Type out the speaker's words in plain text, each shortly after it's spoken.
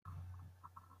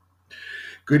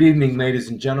Good evening, ladies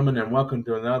and gentlemen, and welcome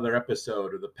to another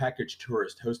episode of The Package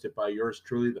Tourist, hosted by yours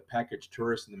truly, The Package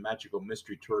Tourist, and the magical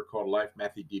mystery tour called Life,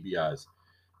 Matthew DiBiase.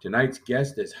 Tonight's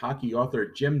guest is hockey author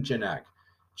Jim Genac.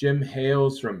 Jim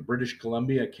hails from British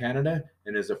Columbia, Canada,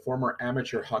 and is a former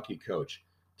amateur hockey coach.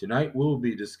 Tonight, we will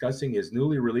be discussing his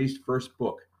newly released first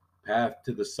book, Path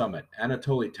to the Summit,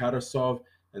 Anatoli Tarasov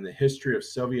and the History of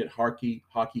Soviet Hockey,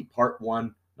 Part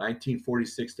 1,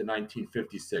 1946 to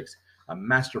 1956. A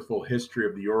masterful history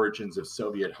of the origins of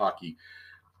Soviet hockey.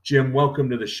 Jim, welcome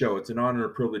to the show. It's an honor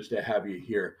and privilege to have you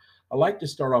here. I'd like to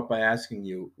start off by asking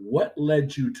you, what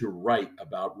led you to write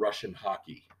about Russian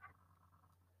hockey?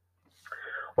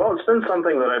 Well, it's been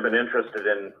something that I've been interested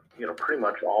in, pretty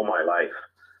much all my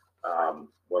life.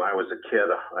 When I was a kid,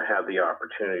 I had the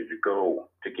opportunity to go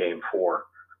to Game 4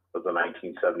 of the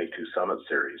 1972 Summit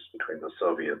Series between the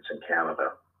Soviets and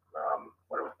Canada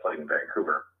when it was played in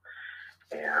Vancouver.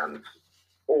 And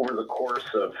over the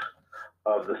course of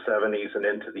the 70s and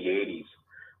into the 80s,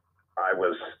 I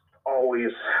was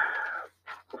always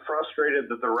frustrated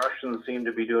that the Russians seemed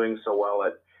to be doing so well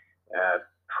at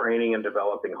training and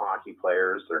developing hockey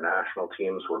players. Their national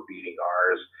teams were beating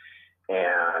ours.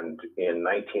 And in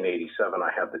 1987,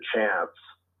 I had the chance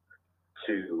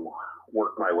to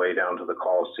work my way down to the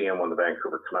Coliseum when the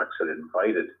Vancouver Canucks had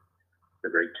invited the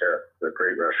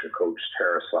great Russian coach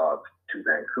Tarasov to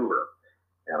Vancouver.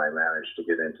 And I managed to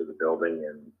get into the building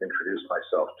and introduce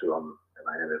myself to him. And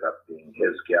I ended up being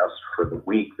his guest for the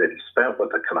week that he spent with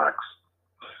the Canucks.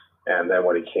 And then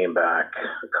when he came back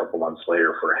a couple months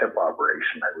later for a hip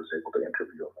operation, I was able to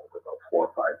interview him over about 4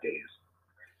 or 5 days.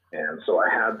 And so I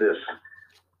had this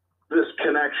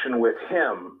connection with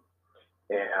him,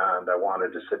 and I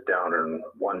wanted to sit down and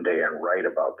one day and write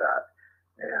about that.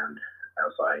 And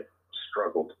as I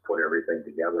struggled to put everything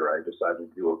together, I decided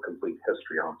to do a complete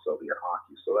history on Soviet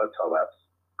hockey. So that's how that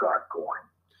got going.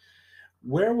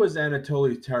 Where was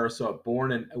Anatoly Tarasov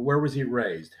born, and where was he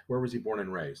raised? Where was he born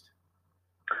and raised?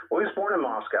 Well, he was born in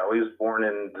Moscow. He was born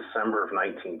in December of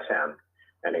 1910,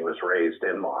 and he was raised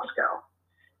in Moscow.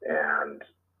 And,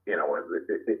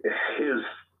 his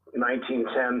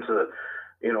 1910 to,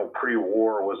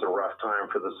 pre-war was a rough time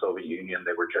for the Soviet Union.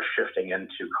 They were just shifting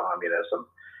into communism.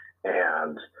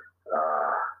 And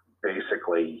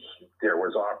basically, there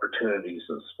was opportunities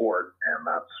in sport, and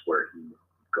that's where he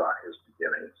got his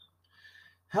beginnings.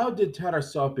 How did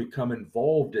Tarasov become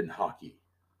involved in hockey?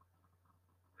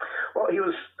 Well,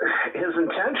 his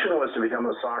intention was to become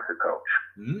a soccer coach.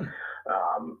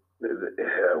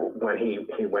 When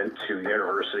he went to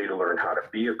university to learn how to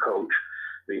be a coach,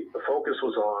 the focus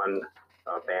was on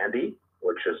bandy,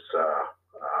 which is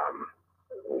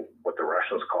what the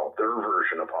Russians call their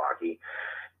version of hockey,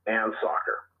 and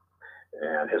soccer.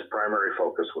 And his primary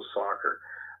focus was soccer.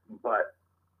 But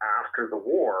after the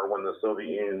war, when the Soviet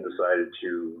Union decided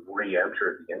to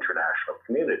re-enter the international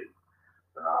community,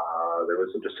 there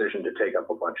was a decision to take up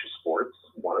a bunch of sports.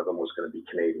 One of them was going to be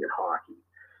Canadian hockey.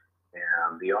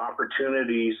 And the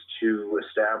opportunities to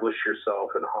establish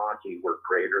yourself in hockey were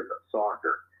greater than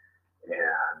soccer.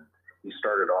 And he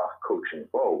started off coaching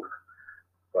both,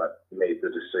 but made the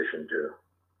decision to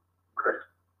drift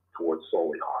towards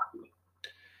solely hockey.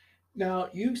 Now,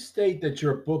 you state that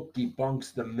your book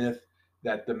debunks the myth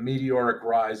that the meteoric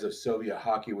rise of Soviet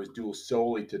hockey was due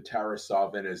solely to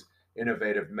Tarasov and his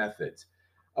innovative methods.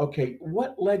 Okay,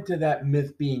 what led to that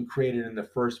myth being created in the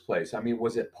first place? I mean,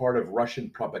 was it part of Russian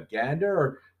propaganda,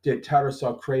 or did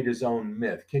Tarasov create his own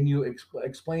myth? Can you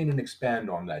explain and expand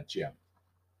on that, Jim?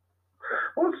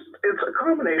 Well, it's a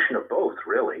combination of both,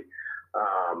 really.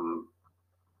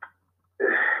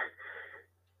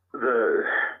 The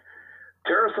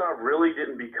Tarasov really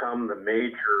didn't become the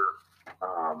major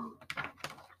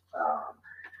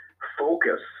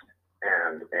focus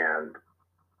and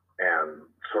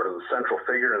sort of the central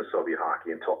figure in Soviet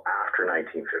hockey until after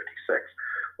 1956.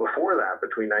 Before that,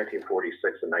 between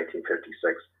 1946 and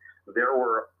 1956, there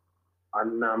were a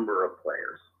number of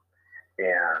players,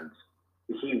 and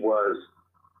he was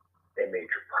a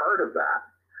major part of that.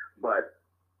 But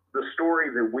the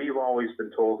story that we've always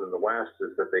been told in the West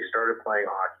is that they started playing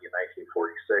hockey in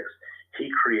 1946. He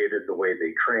created the way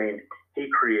they trained. He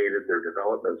created their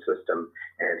development system,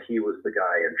 and he was the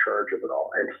guy in charge of it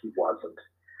all, and he wasn't.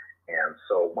 And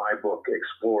so my book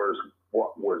explores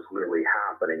what was really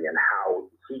happening and how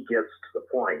he gets to the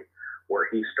point where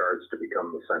he starts to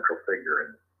become the central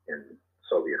figure in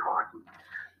Soviet hockey.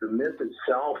 The myth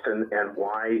itself and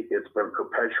why it's been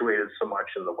perpetuated so much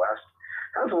in the West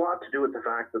has a lot to do with the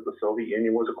fact that the Soviet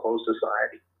Union was a closed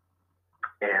society.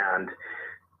 And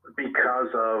because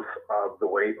of the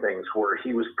way things were.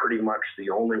 He was pretty much the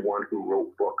only one who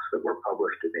wrote books that were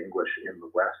published in English in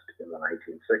the West in the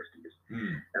 1960s.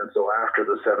 And so after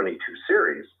the 72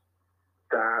 series,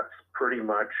 that's pretty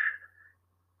much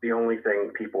the only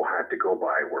thing people had to go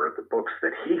by were the books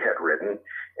that he had written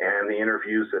and the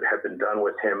interviews that had been done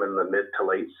with him in the mid to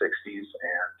late 60s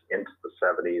and into the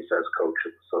 70s as coach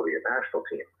of the Soviet national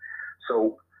team.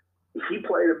 So he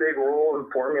played a big role in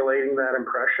formulating that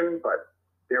impression, but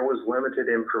there was limited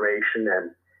information,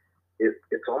 and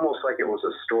it's almost like it was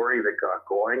a story that got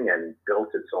going and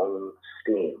built its own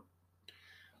steam.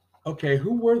 Okay,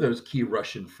 who were those key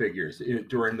Russian figures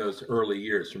during those early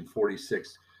years from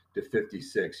 46 to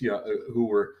 56, who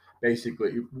were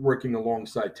basically working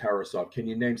alongside Tarasov? Can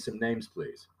you name some names,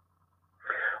 please?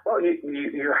 Well,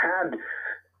 you had,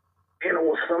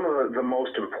 some of the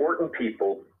most important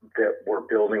people that were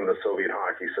building the Soviet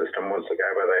hockey system was a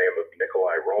guy by the name of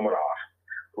Nikolai Romanov,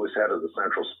 who was head of the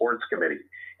Central Sports Committee.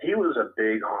 He was a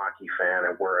big hockey fan,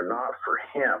 and were it not for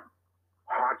him,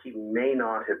 hockey may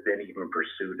not have been even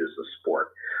pursued as a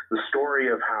sport. The story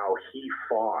of how he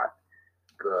fought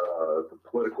the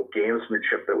political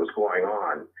gamesmanship that was going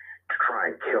on to try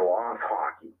and kill off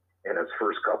hockey in its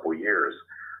first couple years,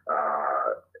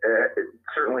 it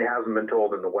certainly hasn't been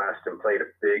told in the West, and played a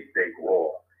big, big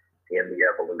role in the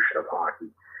evolution of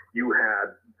hockey. You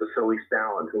had Vasily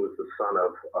Stalin, who was the son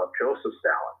of Joseph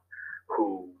Stalin,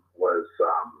 who was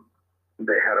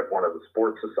the head of one of the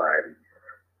sports societies.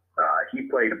 He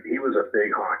was a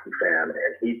big hockey fan,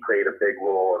 and he played a big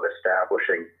role in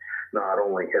establishing not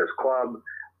only his club,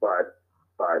 but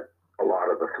a lot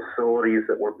of the facilities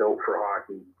that were built for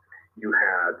hockey. You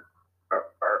had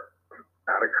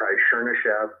Anatoli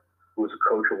Tarasov, who was a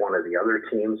coach of one of the other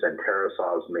teams and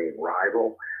Tarasov's main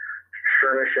rival.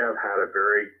 Chernyshев had a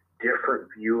very different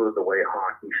view of the way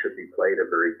hockey should be played, a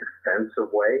very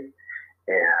defensive way,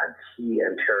 and he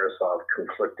and Tarasov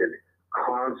conflicted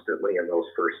constantly in those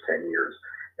first 10 years.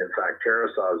 In fact,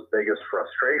 Tarasov's biggest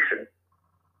frustration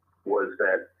was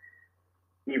that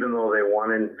even though they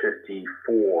won in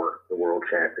 54, the World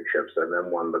Championships, and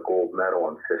then won the gold medal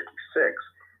in 56,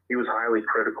 he was highly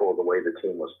critical of the way the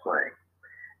team was playing.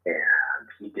 And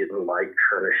he didn't like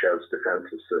Chernyshyev's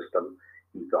defensive system.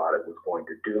 He thought it was going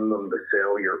to doom them to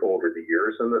failure over the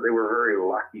years, and that they were very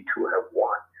lucky to have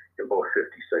won in both 56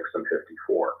 and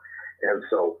 54. And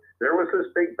so there was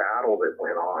this big battle that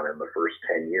went on in the first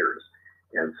 10 years.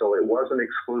 And so it wasn't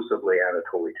exclusively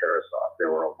Anatoli Tarasov.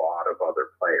 There were a lot of other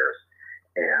players,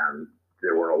 and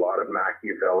there were a lot of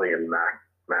Machiavellian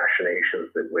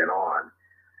machinations that went on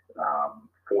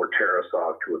for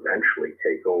Tarasov to eventually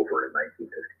take over in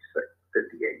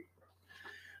 1958.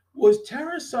 Was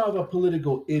Tarasov a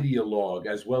political ideologue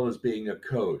as well as being a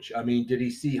coach? I mean, did he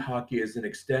see hockey as an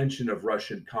extension of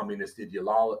Russian communist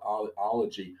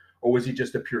ideology, or was he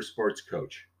just a pure sports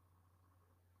coach?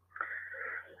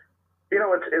 It's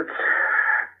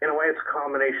in a way, it's a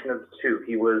combination of the two.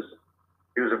 He was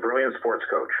a brilliant sports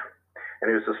coach, and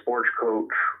he was a sports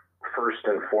coach first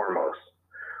and foremost.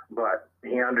 But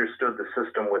he understood the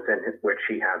system within which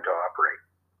he had to operate,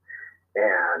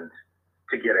 and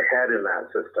to get ahead in that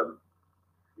system,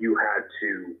 you had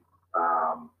to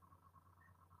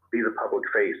be the public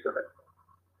face of it.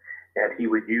 And he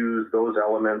would use those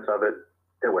elements of it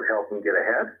that would help him get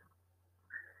ahead.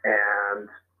 And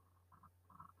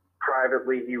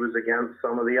privately, he was against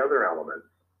some of the other elements.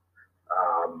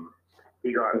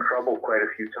 He got in trouble quite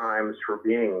a few times for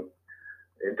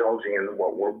indulging in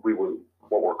what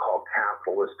were called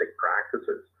capitalistic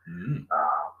practices. Mm-hmm.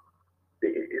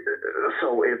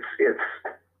 So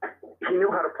he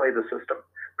knew how to play the system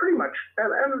pretty much,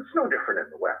 and it's no different in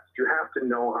the West. You have to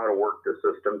know how to work the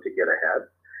system to get ahead,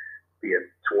 be it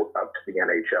up to the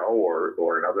NHL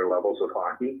or in other levels of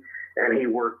hockey. And he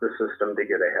worked the system to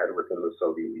get ahead within the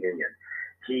Soviet Union.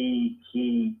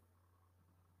 He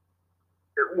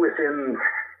within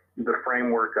the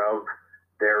framework of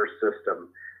their system,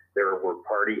 there were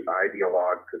party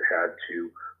ideologues that had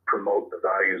to promote the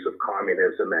values of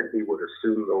communism, and he would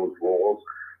assume those roles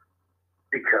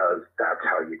because that's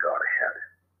how you got ahead.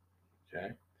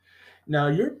 Okay. Now,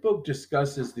 your book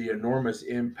discusses the enormous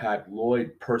impact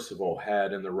Lloyd Percival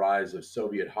had in the rise of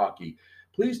Soviet hockey.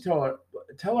 Please tell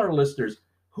our listeners,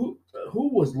 who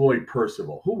was Lloyd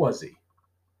Percival? Who was he?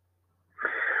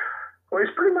 Well,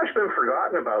 he's pretty much been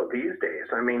forgotten about these days.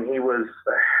 I mean, he was,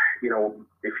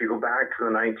 if you go back to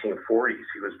the 1940s,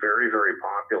 he was very, very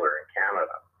popular in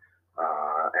Canada.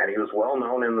 And he was well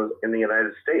known in the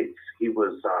United States. He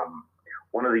was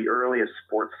one of the earliest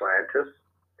sports scientists.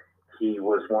 He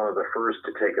was one of the first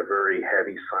to take a very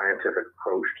heavy scientific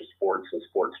approach to sports and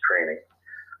sports training.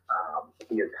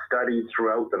 He had studied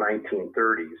throughout the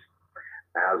 1930s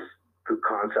as the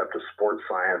concept of sports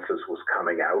sciences was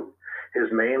coming out.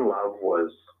 His main love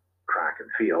was track and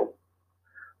field,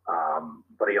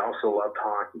 but he also loved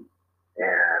hockey.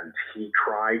 And he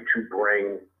tried to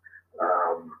bring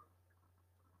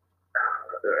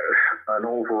an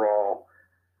overall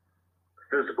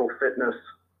physical fitness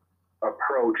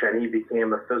approach, and he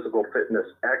became a physical fitness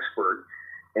expert,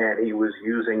 and he was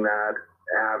using that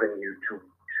avenue to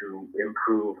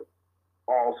improve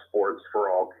all sports for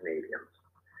all Canadians.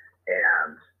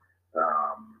 And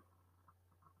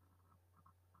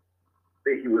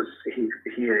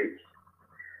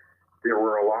there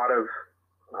were a lot of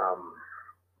I'm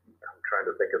trying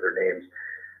to think of their names,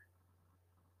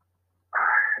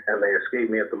 and they escape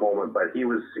me at the moment, but he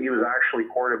was actually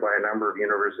courted by a number of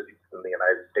universities in the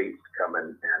United States to come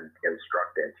and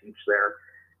instruct and teach there,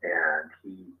 and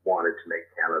he wanted to make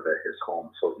Canada his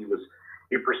home. So he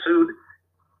pursued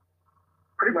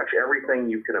pretty much everything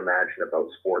you can imagine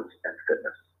about sports and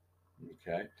fitness.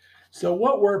 Okay. So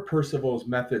what were Percival's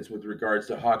methods with regards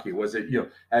to hockey? Was it,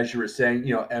 as you were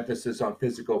saying, emphasis on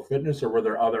physical fitness, or were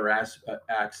there other other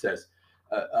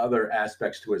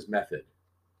aspects to his method?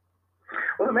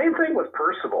 Well, the main thing with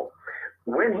Percival,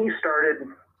 when he started,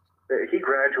 he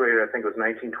graduated, I think it was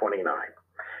 1929,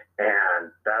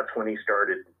 and that's when he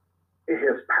started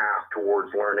his path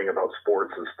towards learning about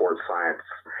sports and sports science.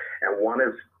 And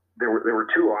there were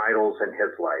two idols in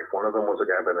his life. One of them was a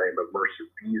guy by the name of Mercer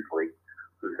Beasley,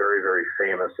 who's very, very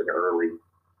famous in early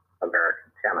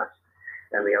American tennis.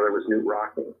 And the other was Knute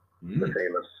Rockne, the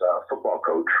famous football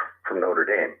coach from Notre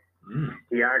Dame.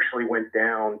 He actually went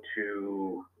down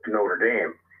to Notre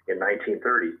Dame in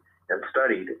 1930 and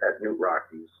studied at Knute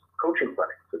Rockne's coaching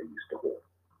clinics that he used to hold.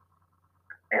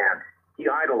 And he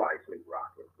idolized Knute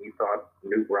Rockne. He thought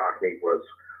Knute Rockne was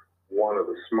one of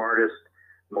the smartest,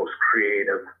 most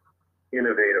creative,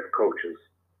 innovative coaches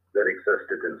that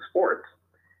existed in sports.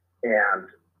 And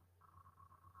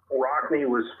Rockne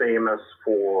was famous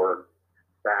for,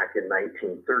 back in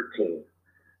 1913,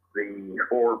 the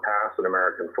forward pass in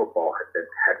American football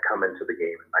had come into the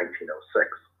game in 1906,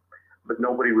 but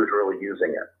nobody was really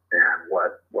using it. And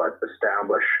what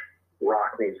established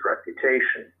Rockne's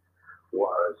reputation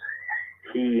was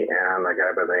he and a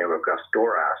guy by the name of Gus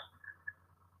Doras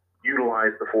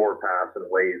utilized the forward pass in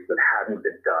ways that hadn't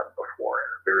been done before.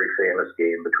 A very famous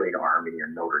game between Army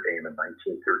and Notre Dame in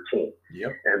 1913.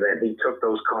 Yep. And then he took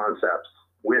those concepts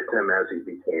with him as he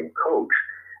became coach,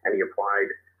 and he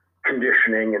applied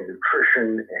conditioning and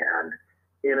nutrition and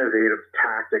innovative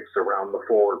tactics around the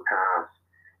forward pass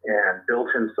and built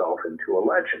himself into a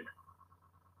legend.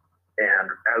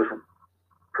 And as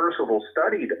Percival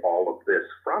studied all of this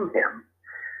from him,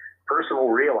 Percival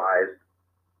realized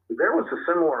there was a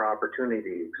similar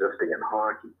opportunity existing in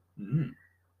hockey.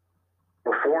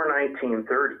 Before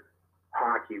 1930,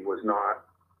 hockey was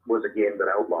a game that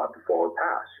outlawed the forward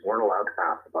pass. You weren't allowed to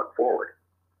pass the puck forward.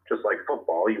 Just like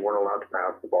football, you weren't allowed to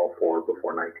pass the ball forward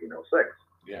before 1906.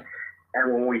 Yeah.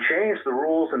 And when we changed the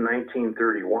rules in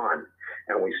 1931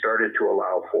 and we started to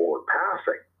allow forward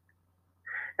passing,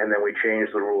 and then we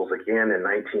changed the rules again in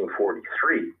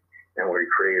 1943 and we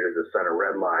created the center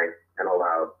red line and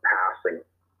allowed passing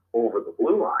over the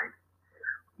blue line,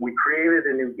 we created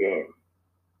a new game.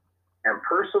 And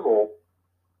Percival,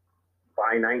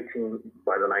 by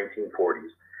the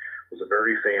 1940s, was a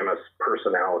very famous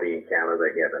personality in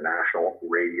Canada. He had a national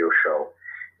radio show,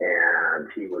 and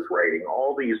he was writing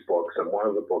all these books, and one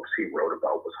of the books he wrote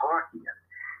about was hockey.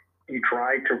 He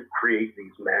tried to create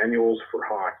these manuals for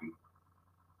hockey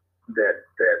that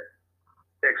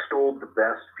extolled the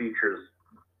best features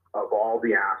of all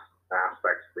the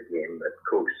aspects of the game that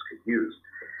coaches could use.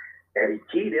 And he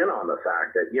keyed in on the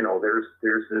fact that,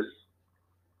 there's this,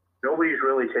 nobody's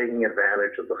really taking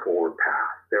advantage of the forward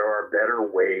pass. There are better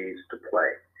ways to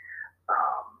play.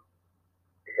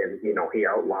 And he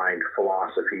outlined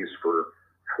philosophies for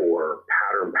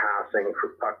pattern passing, for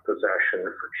puck possession,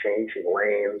 for changing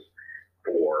lanes,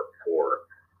 for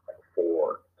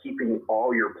keeping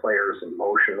all your players in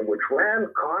motion, which ran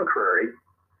contrary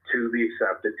to the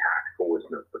accepted tactical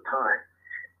wisdom at the time.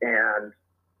 And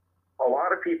a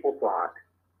lot of people thought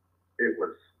it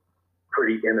was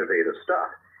pretty innovative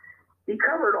stuff. He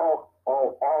covered all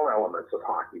elements of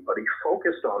hockey, but he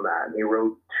focused on that, and he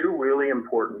wrote two really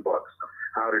important books,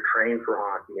 How to Train for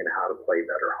Hockey and How to Play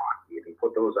Better Hockey. And he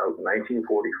put those out in 1944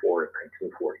 and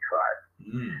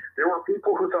 1945. There were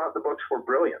people who thought the books were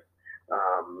brilliant.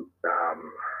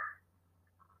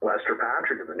 Lester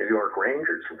Patrick of the New York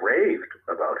Rangers raved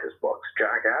about his books.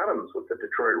 Jack Adams with the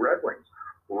Detroit Red Wings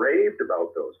raved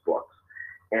about those books.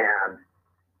 And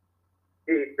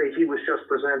he was just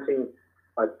presenting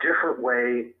a different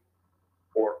way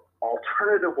or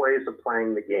alternative ways of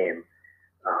playing the game,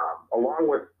 along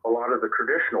with a lot of the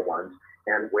traditional ones,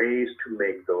 and ways to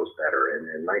make those better. And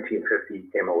in 1950,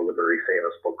 he came out with a very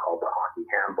famous book called The Hockey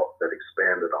Handbook that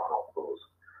expanded on all those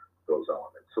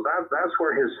elements. So that's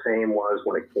where his fame was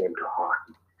when it came to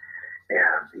hockey.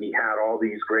 And he had all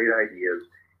these great ideas,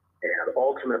 and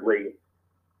ultimately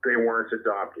they weren't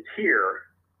adopted here,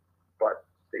 but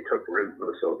they took root in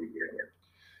the Soviet Union.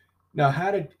 Now,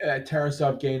 how did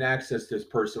Tarasov gain access to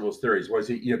Percival's theories? Was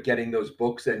he, getting those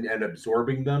books and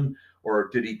absorbing them, or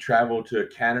did he travel to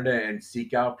Canada and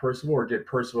seek out Percival, or did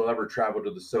Percival ever travel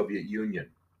to the Soviet Union?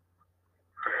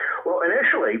 Well,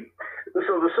 initially,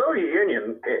 so the Soviet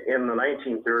Union in the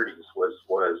 1930s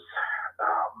was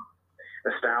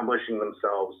establishing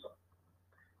themselves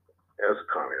as a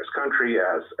communist country,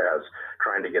 as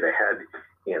trying to get ahead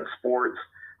in sports.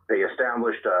 They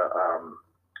established a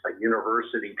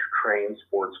university to train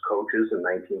sports coaches in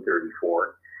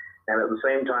 1934. And at the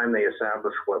same time, they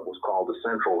established what was called a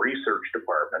Central Research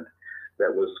Department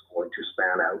that was going to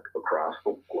span out across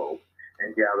the globe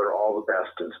and gather all the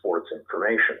best in sports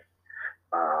information.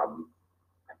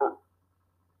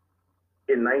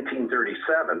 In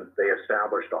 1937, they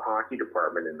established a hockey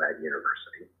department in that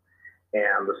university.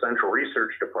 And the Central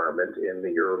Research Department in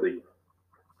the early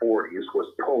 40s was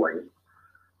pulling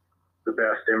the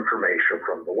best information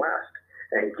from the West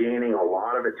and gaining a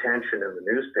lot of attention in the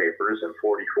newspapers in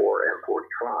 44 and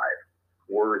 45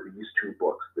 were these two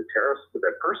books that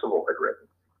Percival had written.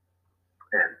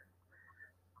 And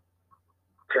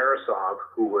Tarasov,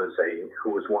 who was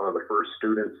one of the first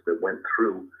students that went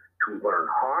through to learn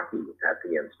hockey at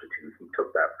the Institute, he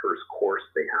took that first course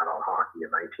they had on hockey in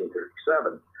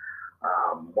 1937.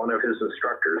 One of his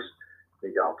instructors,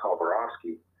 Miguel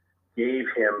Talvarovsky, gave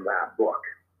him that book.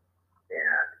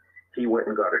 And he went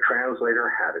and got a translator,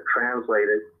 had it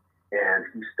translated, and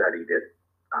he studied it.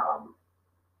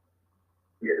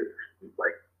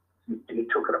 He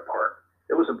took it apart.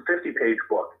 It was a 50-page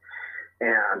book.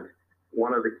 And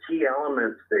one of the key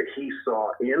elements that he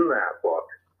saw in that book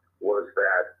was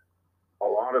that a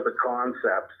lot of the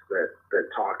concepts that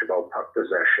talked about puck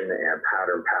possession and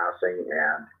pattern passing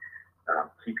and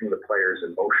keeping the players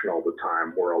in motion all the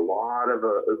time were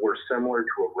were similar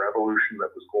to a revolution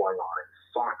that was going on in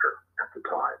soccer at the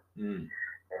time.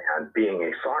 And being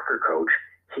a soccer coach,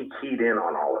 he keyed in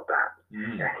on all of that.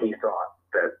 And he thought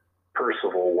that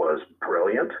Percival was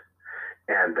brilliant,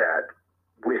 and that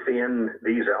within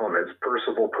these elements,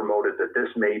 Percival promoted that this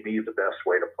may be the best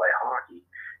way to play hockey,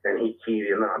 and he keyed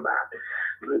in on that.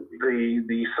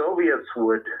 The Soviets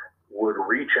would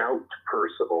reach out to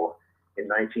Percival in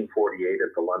 1948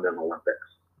 at the London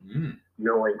Olympics,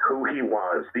 knowing who he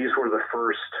was. These were the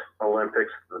first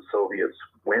Olympics the Soviets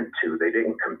went to. They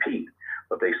didn't compete,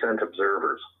 but they sent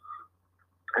observers.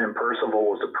 And Percival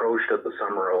was approached at the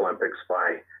Summer Olympics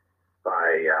by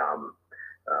a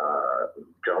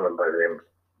gentleman by the name of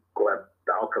Gleb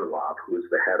Balkanlov, who was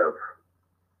the head of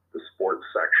the sports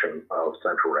section of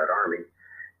Central Red Army,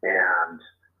 and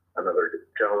another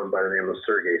gentleman by the name of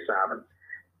Sergei Savin.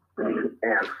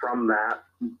 And from that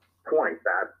point,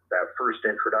 that first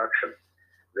introduction,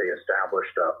 they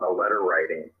established a letter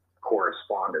writing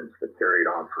correspondence that carried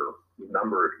on for a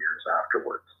number of years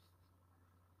afterwards.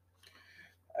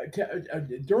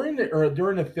 During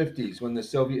the 50s, when the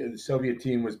Soviet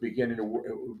team was beginning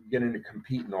to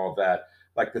compete and all that,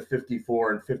 like the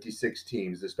 54 and 56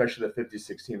 teams, especially the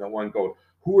 56 team that won gold,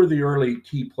 who were the early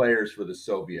key players for the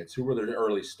Soviets? Who were the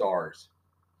early stars?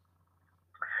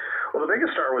 Well, the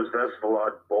biggest star was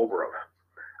Vsevolod Bobrov.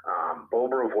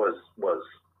 Bobrov was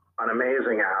an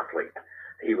amazing athlete.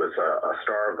 He was a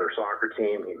star of their soccer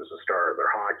team. He was a star of their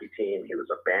hockey team. He was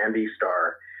a bandy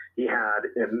star. He had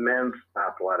immense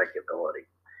athletic ability,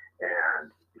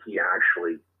 and he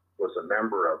actually was a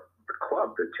member of the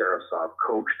club that Tarasov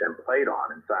coached and played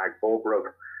on. In fact,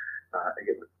 Bobrov,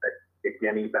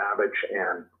 Evgeny Babbage,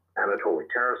 and Anatoli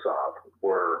Tarasov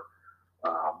were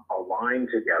a line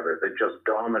together that just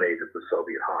dominated the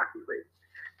Soviet Hockey League.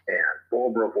 And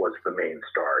Bobrov was the main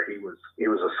star. He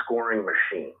was a scoring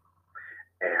machine,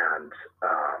 and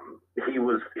he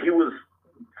was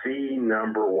the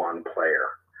number one player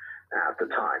at the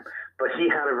time. But he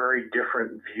had a very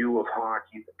different view of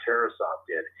hockey than Tarasov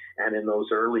did. And in those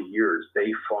early years,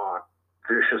 they fought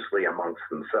viciously amongst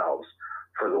themselves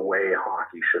for the way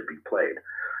hockey should be played.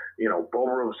 You know,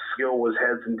 Bobrov's skill was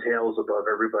heads and tails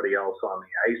above everybody else on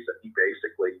the ice. And he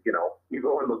basically, you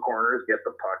go in the corners, get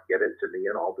the puck, get it to me,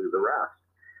 and I'll do the rest.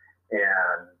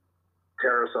 And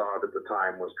Tarasov at the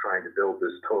time was trying to build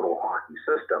this total hockey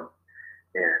system,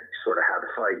 and sort of had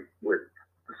to fight with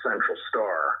the Central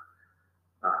Star,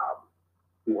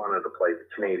 who wanted to play the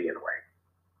Canadian way.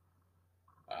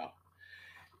 Wow.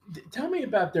 Tell me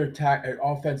about their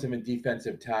offensive and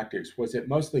defensive tactics.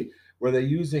 Were they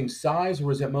using size, or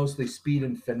was it mostly speed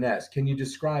and finesse? Can you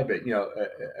describe it?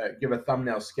 Give a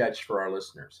thumbnail sketch for our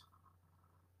listeners.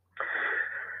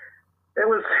 It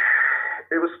was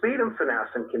speed and finesse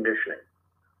and conditioning.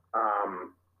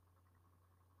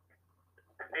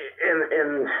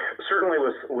 And certainly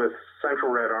with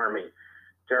Central Red Army,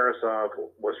 Tarasov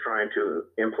was trying to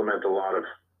implement a lot of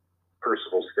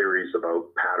Percival's theories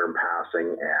about pattern passing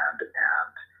and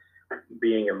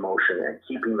being in motion and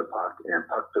keeping the puck and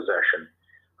puck possession.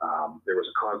 There was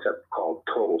a concept called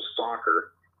total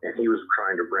soccer, and he was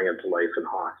trying to bring it to life in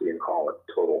hockey and call it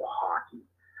total hockey.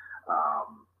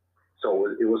 So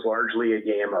it was largely a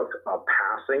game of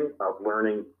passing, of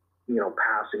learning,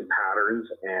 passing patterns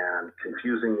and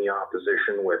confusing the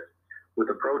opposition with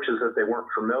approaches that they weren't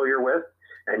familiar with,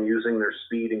 and using their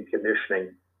speed and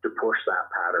conditioning to push that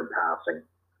pattern passing,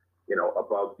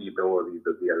 above the ability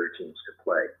that the other teams could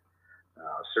play.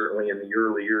 Certainly in the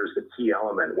early years, the key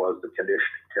element was the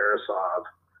conditioning. Tarasov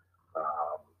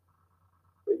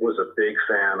was a big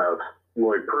fan of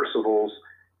Lloyd Percival's,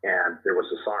 and there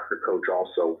was a soccer coach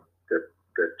also that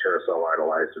Tarasov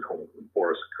idolized at home,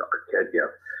 Boris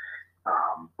Arkedyev.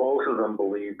 Both of them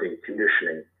believed in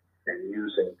conditioning and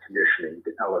using conditioning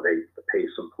to elevate the pace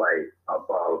and play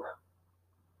above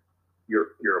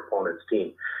your opponent's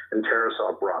team. And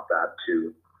Tarasov brought that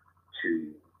to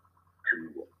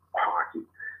hockey.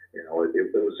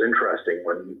 It was interesting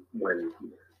when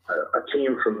a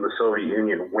team from the Soviet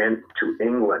Union went to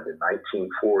England in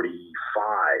 1945.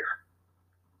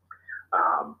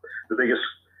 The biggest,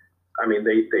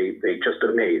 they just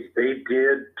amazed. They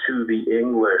did to the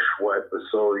English what the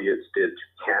Soviets did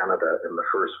to Canada in the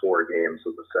first 4 games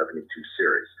of the 72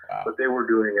 series. Wow. But they were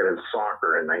doing it in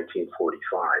soccer in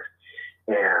 1945.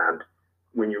 And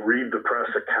when you read the press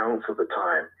accounts of the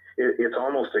time, it's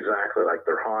almost exactly like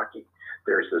their hockey.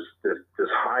 There's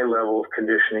this high level of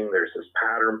conditioning. There's this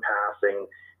pattern passing.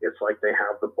 It's like they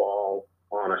have the ball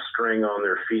on a string on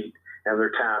their feet, and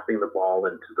they're tapping the ball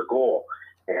into the goal.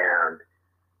 And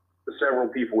several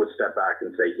people would step back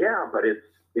and say, yeah, but it's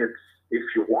if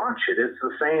you watch it, it's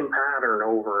the same pattern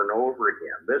over and over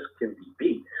again. This can be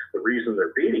beat. The reason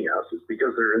they're beating us is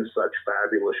because they're in such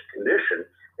fabulous condition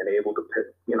and able to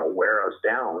wear us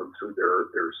down through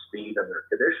their speed and their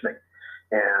conditioning.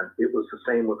 And it was the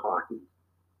same with hockey.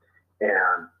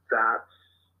 And that's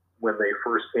when they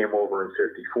first came over in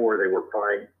 '54. They were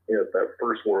playing at that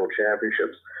first World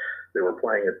Championships. They were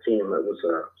playing a team that was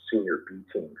a senior B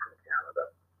team from Canada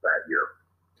that year.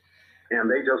 And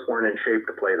they just weren't in shape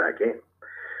to play that game.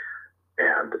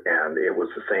 And it was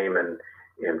the same in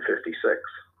 '56.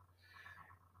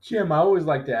 Jim, I always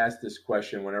like to ask this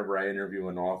question whenever I interview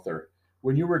an author.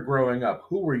 When you were growing up,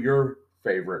 who were your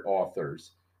favorite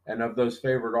authors? And of those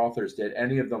favorite authors, did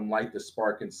any of them light the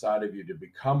spark inside of you to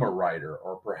become a writer,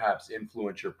 or perhaps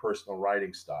influence your personal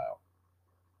writing style?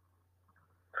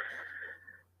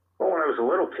 Well, when I was a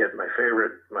little kid, my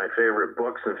favorite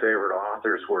books and favorite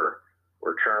authors were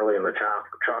Charlie and the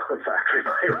Chocolate Factory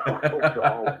by Roald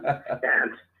Dahl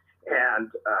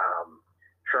and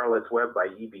Charlotte's Web by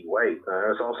E.B. White. I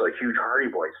was also a huge Hardy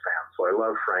Boys fan, so I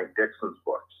love Frank Dixon's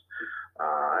books.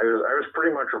 I was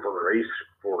pretty much a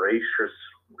voracious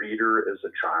reader as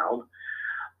a child,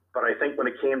 but I think when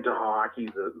it came to hockey,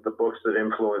 the books that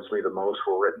influenced me the most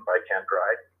were written by Ken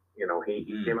Dryden.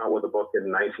 He came out with a book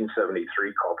in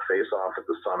 1973 called Face Off at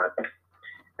the Summit,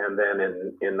 and then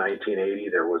in 1980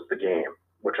 there was The Game,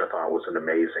 which I thought was an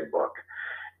amazing book.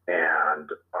 And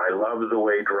I loved the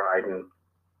way Dryden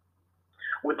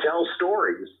would tell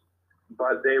stories,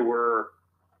 but they were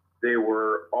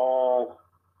all,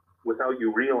 without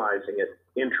you realizing it,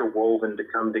 interwoven to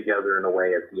come together in a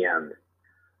way at the end.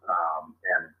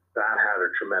 And that had a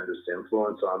tremendous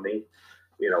influence on me.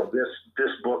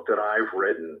 This book that I've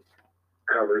written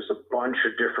covers a bunch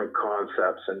of different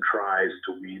concepts and tries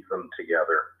to weave them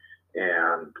together.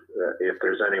 And if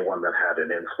there's anyone that had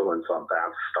an influence on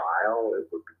that style, it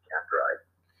would be Ken Dryden.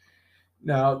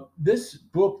 Now, this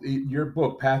book, your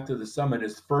book, Path to the Summit,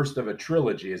 is first of a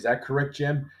trilogy. Is that correct,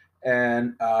 Jim?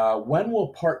 And when will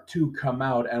part 2 come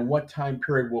out, and what time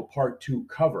period will part 2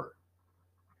 cover?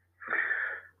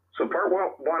 So part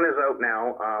 1 is out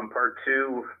now. Part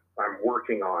 2, I'm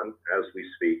working on as we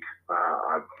speak.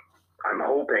 I'm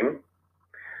hoping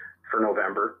for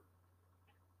November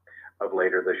of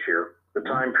later this year. The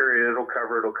time period it'll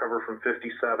cover from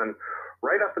 57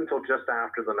 right up until just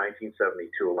after the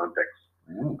 1972 Olympics,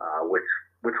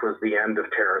 which was the end of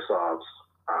Tarasov's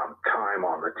time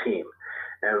on the team.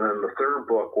 And then the third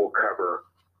book will cover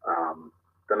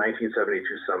the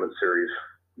 1972 Summit Series,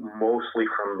 mostly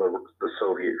from the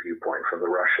Soviet viewpoint, from the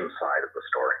Russian side of the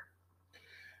story.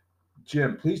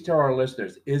 Jim, please tell our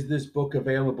listeners, is this book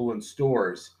available in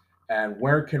stores? And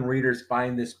where can readers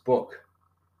find this book?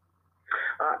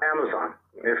 Amazon.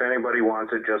 If anybody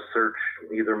wants it, just search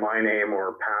either my name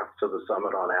or Path to the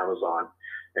Summit on Amazon,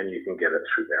 and you can get it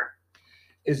through there.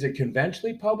 Is it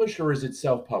conventionally published or is it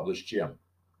self-published, Jim?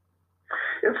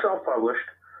 It's self-published.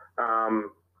 I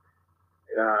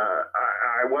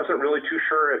wasn't really too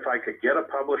sure if I could get a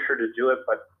publisher to do it,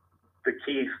 but the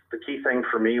key thing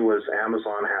for me was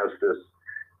Amazon has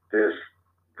this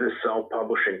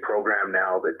self-publishing program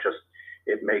now that just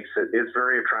it's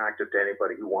very attractive to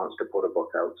anybody who wants to put a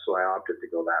book out. So I opted to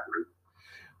go that route.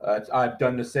 I've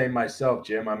done the same myself,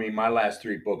 Jim. I mean, my last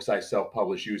 3 books I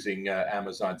self-published using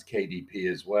Amazon's KDP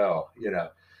as well.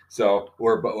 So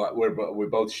we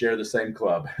both share the same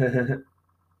club. Well,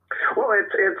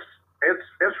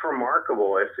 it's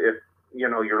remarkable if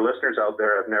your listeners out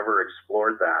there have never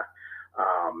explored that.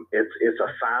 It's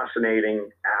a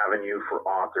fascinating avenue for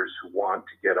authors who want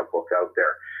to get a book out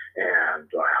there, and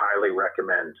I highly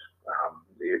recommend.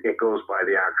 It goes by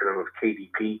the acronym of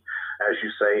KDP, as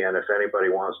you say, and if anybody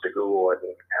wants to Google it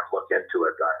and look into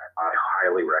it, I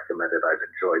highly recommend it. I've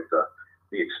enjoyed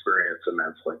the experience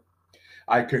immensely.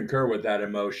 I concur with that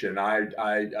emotion.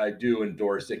 I do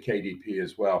endorse the KDP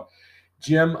as well.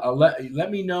 Jim,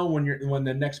 let me know when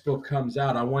the next book comes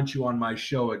out. I want you on my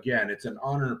show again. It's an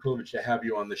honor and a privilege to have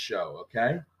you on the show.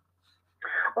 Okay.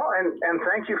 Well, and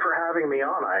thank you for having me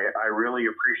on. I really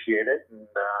appreciate it, and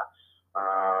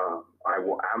I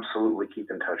will absolutely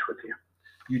keep in touch with you.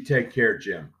 You take care,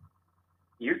 Jim.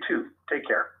 You too. Take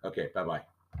care. Okay. Bye-bye.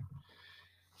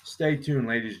 Stay tuned,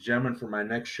 ladies and gentlemen, for my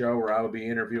next show where I will be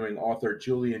interviewing author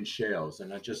Julian Shales.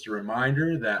 And just a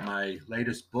reminder that my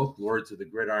latest book, Lords of the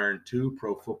Gridiron 2,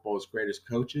 Pro Football's Greatest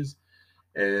Coaches,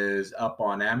 is up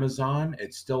on Amazon.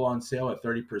 It's still on sale at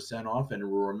 30% off, and it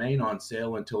will remain on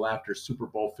sale until after Super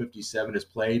Bowl 57 is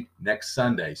played next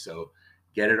Sunday. So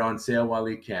get it on sale while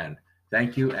you can.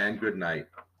 Thank you and good night.